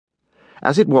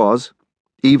As it was,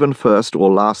 even first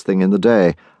or last thing in the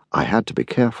day, I had to be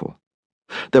careful.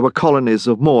 There were colonies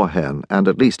of moorhen and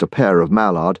at least a pair of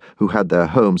mallard who had their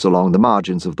homes along the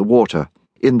margins of the water,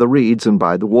 in the reeds and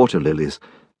by the water lilies,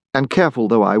 and careful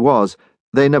though I was,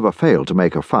 they never failed to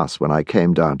make a fuss when I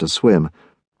came down to swim.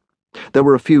 There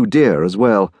were a few deer as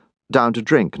well, down to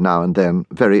drink now and then,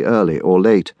 very early or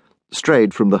late,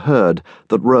 strayed from the herd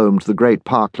that roamed the great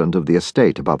parkland of the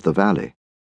estate above the valley.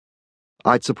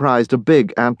 I'd surprised a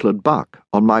big antlered buck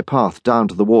on my path down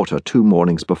to the water 2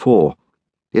 mornings before.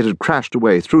 It had crashed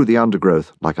away through the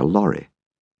undergrowth like a lorry.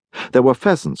 There were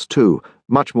pheasants, too,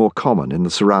 much more common in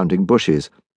the surrounding bushes,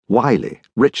 wily,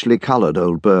 richly coloured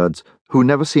old birds who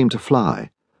never seemed to fly,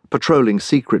 patrolling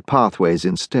secret pathways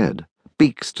instead,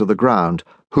 beaks to the ground,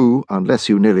 who, unless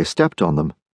you nearly stepped on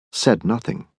them, said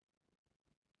nothing.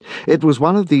 It was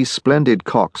one of these splendid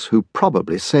cocks who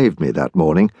probably saved me that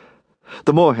morning.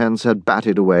 The moorhens had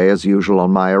batted away as usual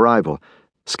on my arrival,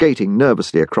 skating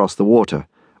nervously across the water,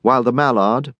 while the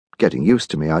mallard, getting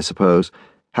used to me, I suppose,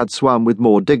 had swum with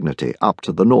more dignity up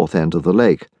to the north end of the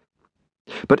lake.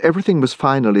 But everything was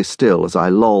finally still as I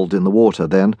lolled in the water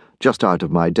then, just out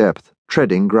of my depth,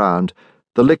 treading ground,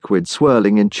 the liquid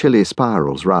swirling in chilly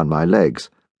spirals round my legs.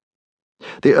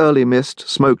 The early mist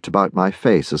smoked about my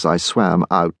face as I swam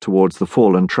out towards the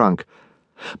fallen trunk,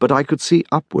 but I could see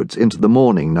upwards into the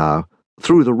morning now,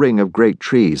 through the ring of great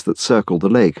trees that circled the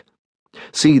lake,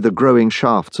 see the growing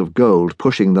shafts of gold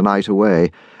pushing the night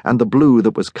away, and the blue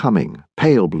that was coming,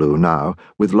 pale blue now,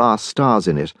 with last stars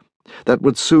in it, that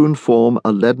would soon form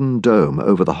a leaden dome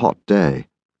over the hot day.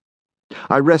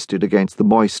 I rested against the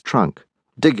moist trunk,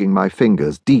 digging my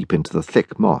fingers deep into the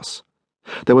thick moss.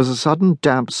 There was a sudden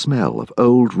damp smell of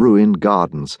old ruined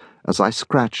gardens as I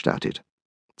scratched at it,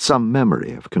 some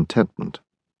memory of contentment.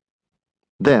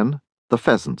 Then the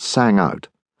pheasant sang out,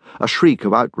 a shriek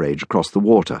of outrage across the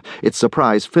water, its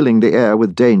surprise filling the air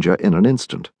with danger in an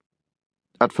instant.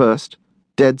 At first,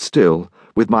 dead still,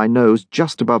 with my nose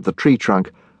just above the tree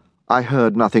trunk, I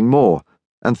heard nothing more,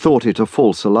 and thought it a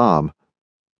false alarm.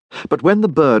 But when the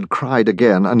bird cried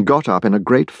again and got up in a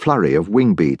great flurry of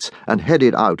wing beats and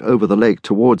headed out over the lake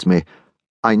towards me,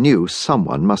 I knew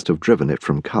someone must have driven it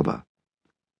from cover.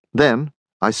 Then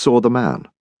I saw the man,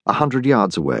 100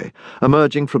 yards away,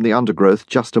 emerging from the undergrowth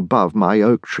just above my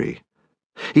oak tree.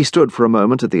 He stood for a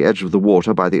moment at the edge of the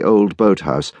water by the old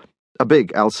boathouse, a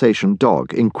big Alsatian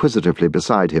dog inquisitively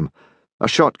beside him, a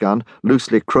shotgun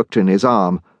loosely crooked in his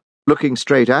arm, looking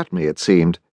straight at me, it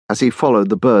seemed, as he followed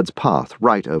the bird's path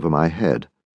right over my head.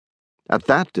 At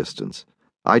that distance,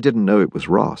 I didn't know it was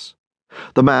Ross.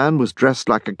 The man was dressed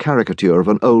like a caricature of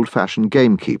an old-fashioned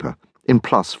gamekeeper, in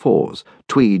 +4s,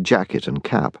 tweed jacket and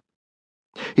cap.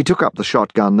 He took up the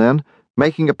shotgun then,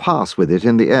 making a pass with it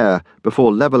in the air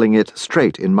before levelling it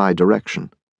straight in my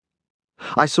direction.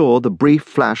 I saw the brief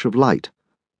flash of light,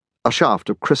 a shaft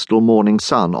of crystal morning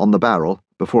sun on the barrel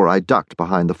before I ducked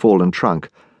behind the fallen trunk,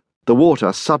 the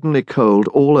water suddenly cold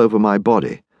all over my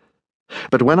body.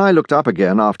 But when I looked up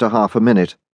again after half a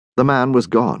minute, the man was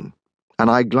gone,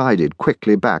 and I glided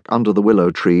quickly back under the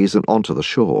willow trees and onto the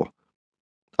shore.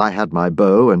 I had my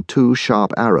bow and 2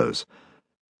 sharp arrows,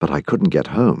 but I couldn't get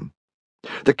home.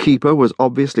 The keeper was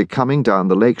obviously coming down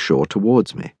the lakeshore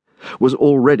towards me, was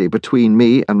already between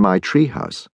me and my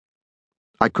treehouse.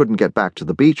 I couldn't get back to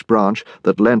the beech branch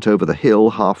that leant over the hill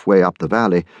halfway up the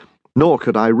valley, nor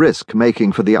could I risk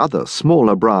making for the other,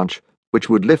 smaller branch, which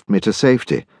would lift me to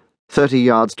safety, 30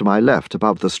 yards to my left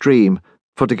above the stream,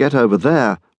 for to get over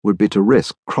there would be to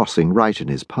risk crossing right in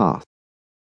his path.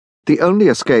 The only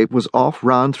escape was off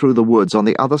round through the woods on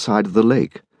the other side of the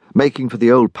lake, making for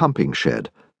the old pumping shed,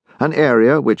 an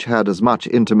area which had as much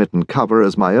intermittent cover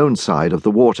as my own side of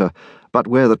the water, but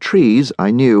where the trees,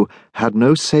 I knew, had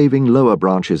no saving lower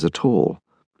branches at all.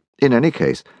 In any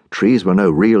case, trees were no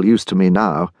real use to me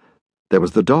now. There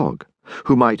was the dog,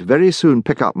 who might very soon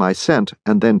pick up my scent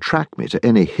and then track me to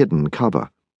any hidden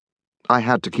cover. I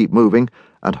had to keep moving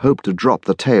and hope to drop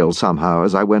the tail somehow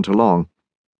as I went along.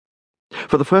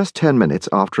 For the first 10 minutes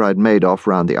after I'd made off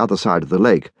round the other side of the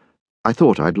lake, I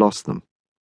thought I'd lost them.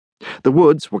 The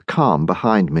woods were calm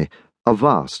behind me, a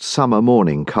vast summer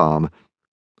morning calm.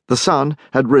 The sun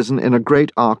had risen in a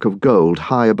great arc of gold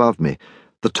high above me,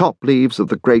 the top leaves of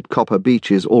the great copper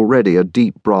beeches already a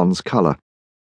deep bronze colour.